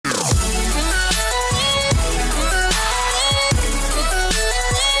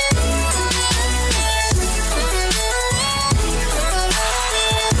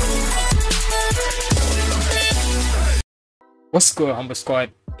What's good, Humble Squad?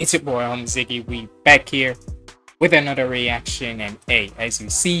 It's your boy, Ziggy. We back here with another reaction, and hey, as you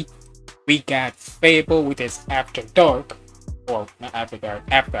see, we got FabvL with his After Dark, or not After Dark,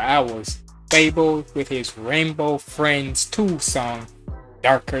 After Hours. FabvL with his Rainbow Friends 2 song,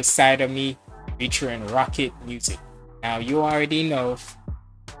 Darker Side of Me, featuring Rockit music. Now, you already know,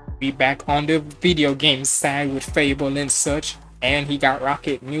 we back on the video game side with FabvL and such, and he got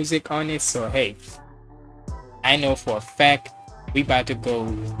Rockit music on it, so hey, I know for a fact we about to go.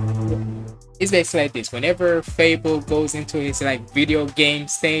 It's basically like this: whenever FabvL goes into his like video game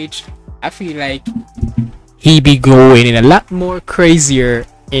stage, I feel like he be going in a lot more crazier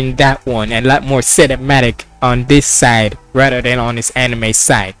in that one and a lot more cinematic on this side rather than on his anime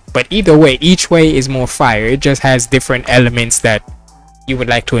side. But either way, each way is more fire. It just has different elements that you would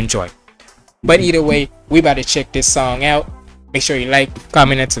like to enjoy. But either way, we about to check this song out. Make sure you like,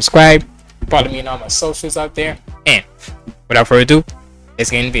 comment, and subscribe. Follow me on all my socials out there. And without further ado,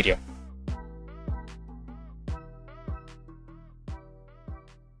 let's get in the video.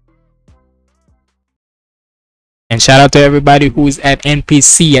 And shout out to everybody who's at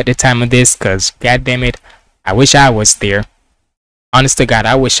NPC at the time of this, cause god damn it, I wish I was there. Honest to God,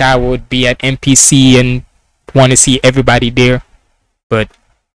 I wish I would be at NPC and want to see everybody there. But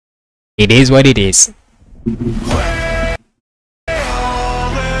it is what it is.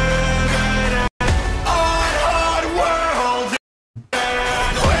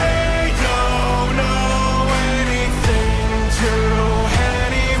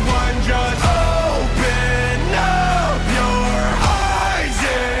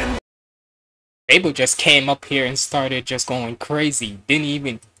 FabvL just came up here and started just going crazy. Didn't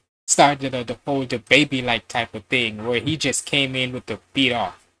even start the whole baby like type of thing where he just came in with the beat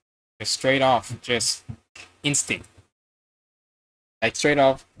off, just straight off, just instant, like straight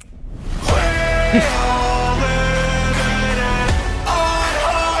off.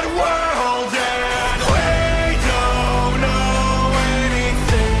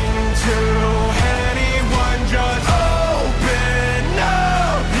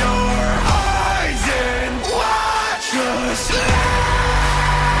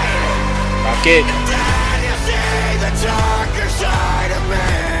 Rockit.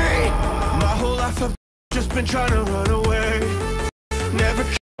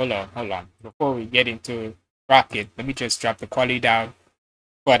 Hold on. Before we get into Rockit, let me just drop the quality down.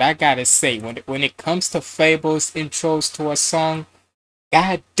 But I gotta say, when it comes to FabvL's intros to a song,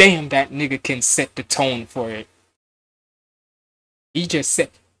 god damn, that nigga can set the tone for it. He just said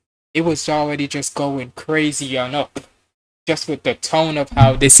it was already just going crazy on up. Just with the tone of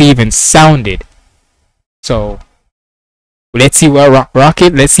how this even sounded. So let's see where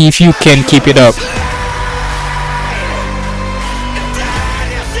Rockit. Let's see if you can keep it up.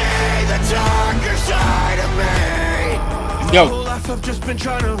 Yo. I've just been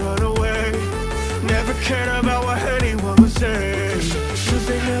trying to run away. Never cared about what anyone was saying. Cause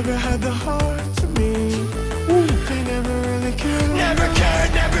they never had the heart to me. They never really cared. Never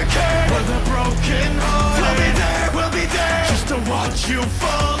cared. For the broken heart. We'll be there, just to watch you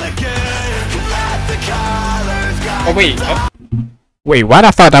fall again. Let the colors guide. Oh wait, wait, what?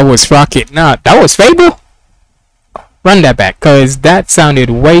 I thought that was Rockit. Nah, that was FabvL? Run that back, cause that sounded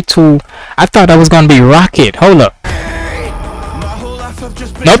way too. I thought that was gonna be Rockit. Hold up.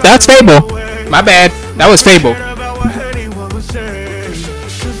 Nope, that's FabvL. My bad. That was FabvL.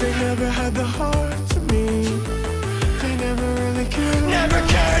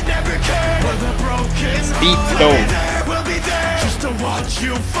 Beat though. Just to watch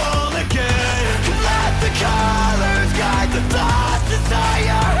you fall again. Let the colors guide the thoughts inside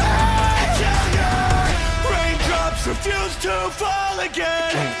your head. Raindrops refuse to fall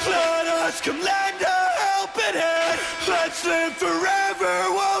again. Let us come lend a helping hand. Let's live forever,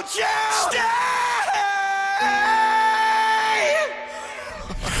 won't you? Stay.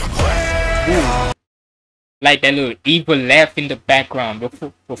 Like that little evil laugh in the background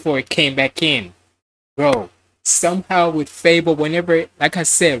before it came back in. Bro, somehow with FabvL, whenever, like I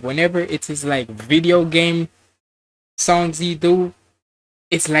said, whenever it is like video game songs he do,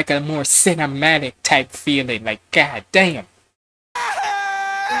 it's like a more cinematic type feeling. Like, god damn.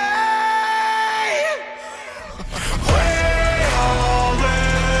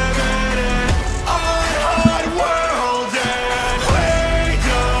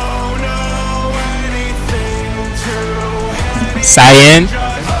 Cyan.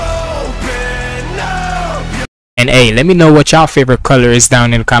 And hey, let me know what y'all favorite color is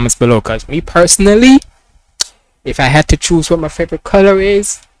down in the comments below, cause me personally, if I had to choose what my favorite color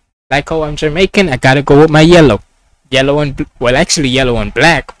is, like how I'm Jamaican, I gotta go with my yellow. Yellow and well, actually yellow and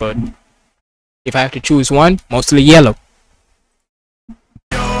black, but if I have to choose one, mostly yellow.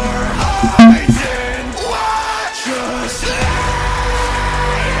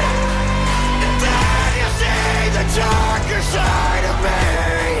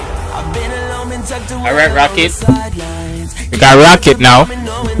 Alright, Rockit. We got Rockit now.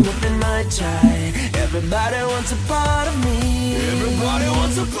 Everybody wants a part of me. Everybody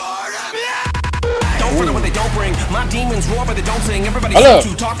wants a part of me. Don't front what they don't bring. My demons roar but they don't sing. Everybody seems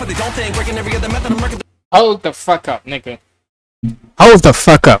to talk but they don't think. Breaking every other method. I'm working. Hold the fuck up, nigga. Hold the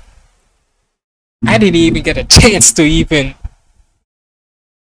fuck up. I didn't even get a chance to even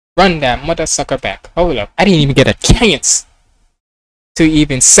run that mother sucker back. Hold up. I didn't even get a chance to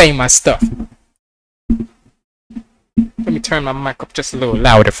even say my stuff. Let me turn my mic up just a little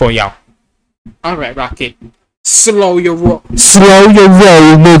louder for y'all. Alright, Rockit. Slow your roll. Slow your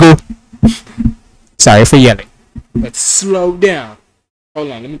roll, nigga. Sorry for yelling. Let's slow down.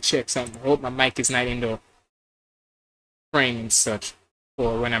 Hold on, let me check something. I hope my mic is not in the frame and such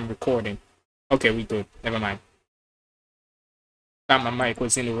for when I'm recording. Okay, we good. Never mind. Thought my mic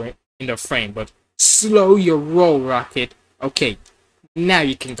was in the frame, but slow your roll, Rockit. Okay, now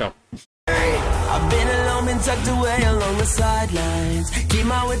you can go. I've been alone, been tucked away along the sidelines. Keep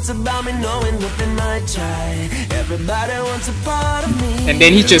my wits about me, knowing nothing might try. Everybody wants a part of me. And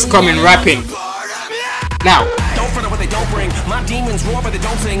then he just come and rapping. Now. Don't front what they don't bring. My demons roar but they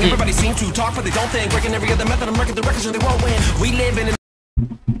don't sing. Everybody seems to talk but they don't think. Breaking every other method. I'm working the records and they won't win. We live in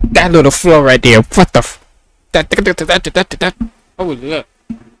that little flow right there. What the oh look.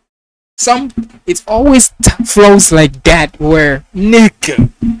 It's always flows like that where, nigga,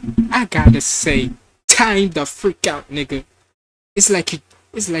 I gotta say, time the freak out, nigga. It's like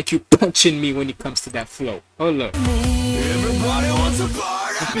you punching me when it comes to that flow. Hold up. Everybody wants a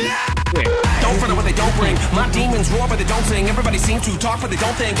part of me. Don't front what they don't bring. My demons roar but they don't sing. Everybody seems to talk but they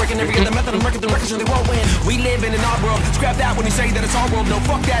don't think. Breaking every other method. I'm working the records and they won't win. We live in an odd world. Scrap that when you say that it's our world. No,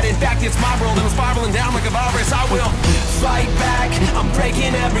 fuck that. In fact, it's my world. And I'm spiraling down like a virus. I will fight back. I'm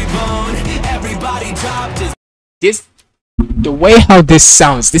breaking every bone. Everybody drop this. The way how this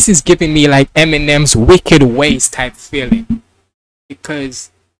sounds, this is giving me like Eminem's Wicked Ways type feeling.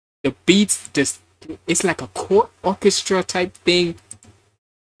 Because the beats it's like a court orchestra type thing.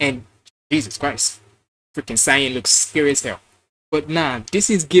 And Jesus Christ, freaking Cyan looks scary as hell. But nah, this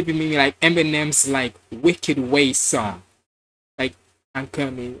is giving me like Eminem's like Wicked Ways song. Like, I'm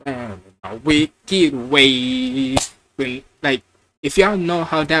coming my wicked ways. When, like, if y'all know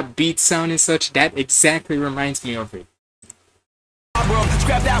how that beat sound and such, that exactly reminds me of it. World.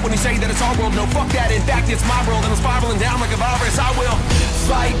 Scrap that when you say that it's our world. No, fuck that. In fact, it's my world. And I'm spiraling down like a virus. I will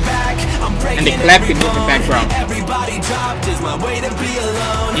fight back. I'm breaking. And they clapping in the background. Everybody dropped is my way to be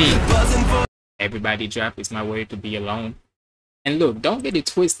alone. Buzzing for everybody drop is my way to be alone. And look, don't get it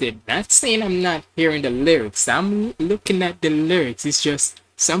twisted. Not saying I'm not hearing the lyrics. I'm looking at the lyrics. It's just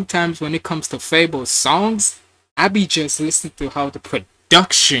sometimes when it comes to FabvL songs, I be just listening to how the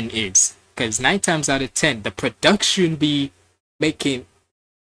production is. Because 9 times out of 10, the production be making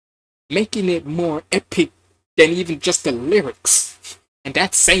it more epic than even just the lyrics, and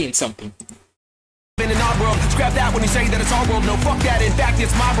that's saying something. In an odd world, scrap that when you say that it's our world. No, fuck that. In fact,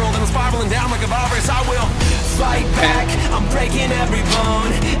 it's my world, and I'm spiraling down like a virus. I will fight back. I'm breaking every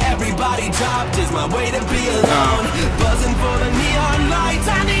bone. Everybody dropped is my way to be alone. Buzzing for the neon lights.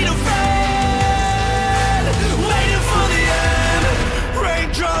 I need a friend. Waiting for the end.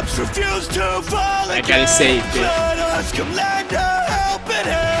 Raindrops refuse to fall. I gotta say this. Come lend a helping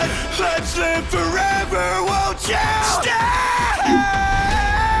hand. Let's live forever, won't you? Stay!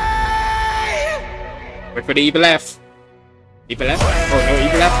 Wait for the evil laugh. Evil laugh? Oh no,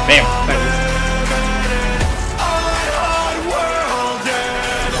 evil laugh. Bam.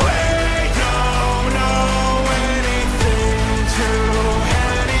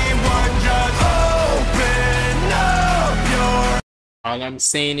 All I'm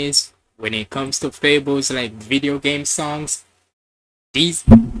saying is, when it comes to FabvL's like video game songs, these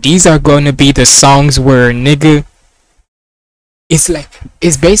are gonna be the songs where, nigga,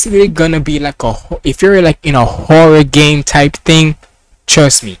 it's basically gonna be like if you're like in a horror game type thing,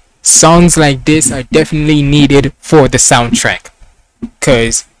 trust me, songs like this are definitely needed for the soundtrack.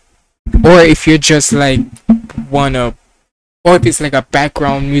 Or if you're just like or if it's like a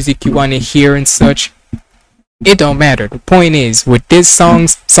background music you wanna hear and such, it don't matter. The point is, with these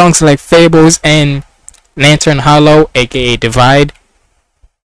songs like FabvL's and Lantern Hollow, aka Divide,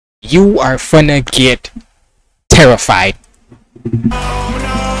 you are finna get terrified.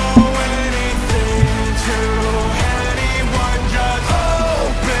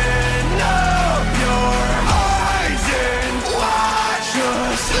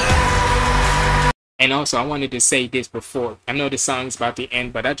 And also, I wanted to say this before. I know the song's about to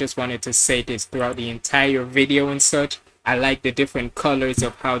end, but I just wanted to say this throughout the entire video and such. I like the different colors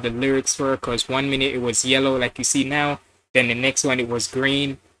of how the lyrics were, because 1 minute it was yellow like you see now, then the next one it was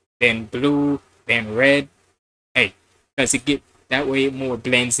green, then blue, than red. Hey, because it get that way it more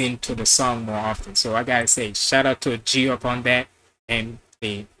blends into the song more often. So I gotta say, shout out to G up on that and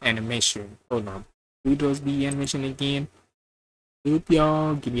the animation. Hold on, who does the animation again? Oop,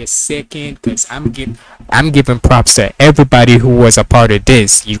 y'all, give me a second, cause I'm giving props to everybody who was a part of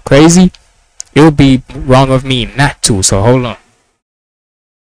this. You crazy? It would be wrong of me not to. So hold on.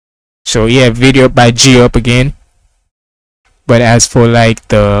 So yeah, video by G up again. But as for like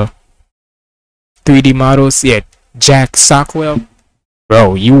the 3D models, yeah, Jack Sockwell,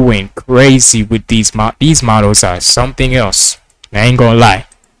 bro, you went crazy with these these models are something else. I ain't gonna lie.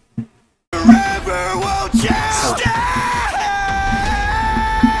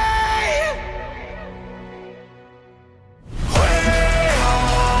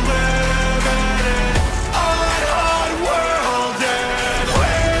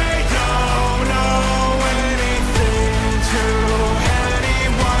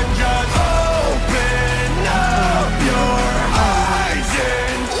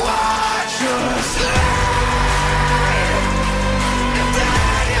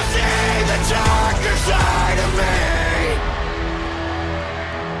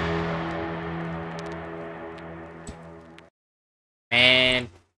 And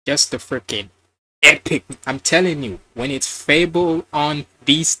just the freaking epic. I'm telling you, when it's FabvL on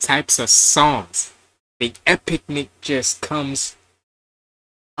these types of songs, the epicness just comes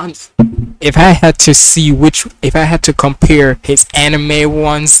on. If I had to compare his anime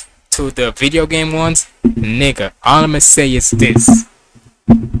ones to the video game ones, nigga, all I'ma say is this.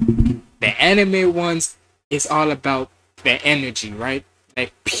 The anime ones is all about the energy, right?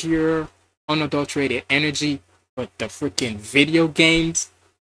 Like pure, unadulterated energy. But the freaking video games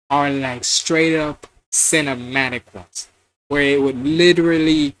are like straight up cinematic ones, where it would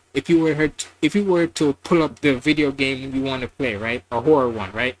literally, if you were to pull up the video game you want to play, right, a horror one,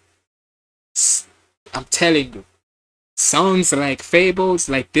 right? I'm telling you, songs like Fables,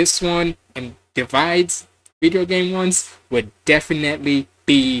 like this one, and Divides, video game ones, would definitely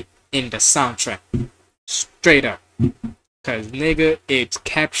be in the soundtrack, straight up, cause nigga, it's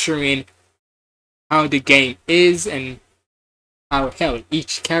capturing how the game is and how hell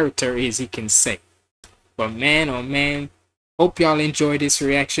each character is, you can say. But man, oh man, hope y'all enjoy this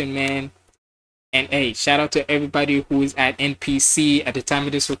reaction, man. And hey, shout out to everybody who is at NPC at the time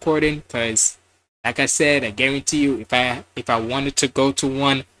of this recording, because like I said, I guarantee you, if I wanted to go to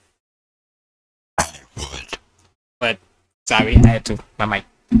one, I would. But sorry, I had to my mic.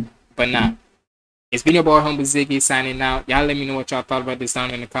 But nah, it's been your boy Humble Ziggy signing out. Y'all let me know what y'all thought about this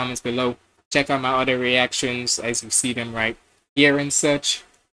down in the comments below. Check out my other reactions as you see them right here and such.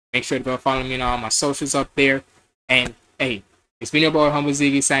 Make sure to go follow me on all my socials up there. And hey, it's been your boy Humble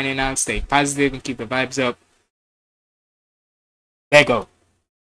Ziggy signing out. Stay positive and keep the vibes up. There you go.